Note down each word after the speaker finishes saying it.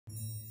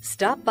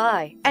Stop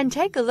by and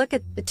take a look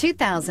at the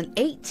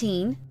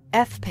 2018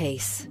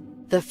 F-Pace.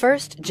 The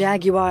first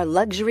Jaguar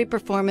luxury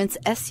performance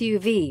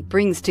SUV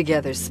brings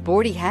together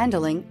sporty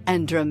handling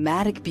and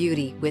dramatic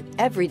beauty with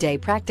everyday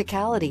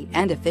practicality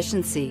and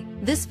efficiency.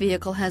 This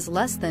vehicle has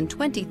less than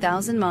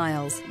 20,000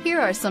 miles.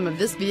 Here are some of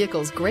this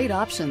vehicle's great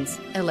options: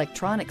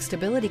 electronic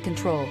stability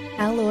control,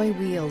 alloy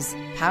wheels,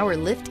 power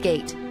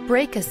liftgate,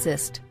 brake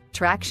assist,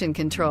 traction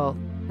control,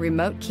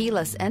 remote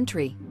keyless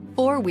entry,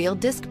 four-wheel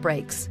disc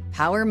brakes,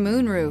 power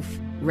moonroof,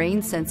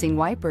 rain sensing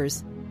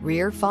wipers,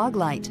 rear fog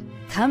light.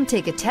 Come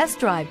take a test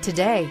drive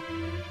today.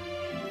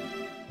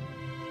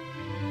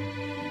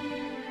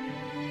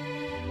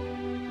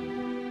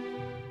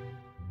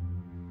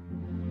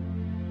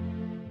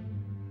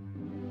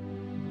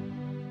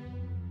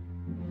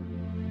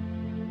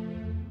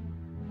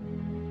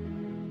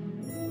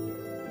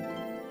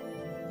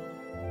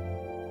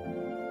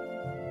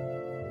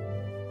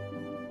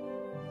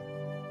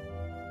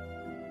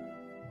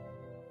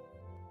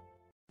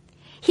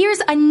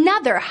 Here's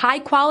another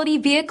high-quality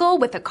vehicle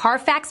with a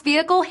Carfax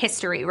Vehicle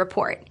History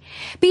Report.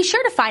 Be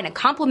sure to find a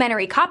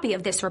complimentary copy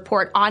of this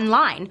report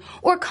online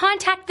or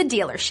contact the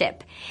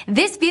dealership.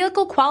 This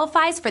vehicle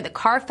qualifies for the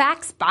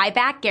Carfax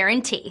Buyback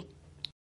Guarantee.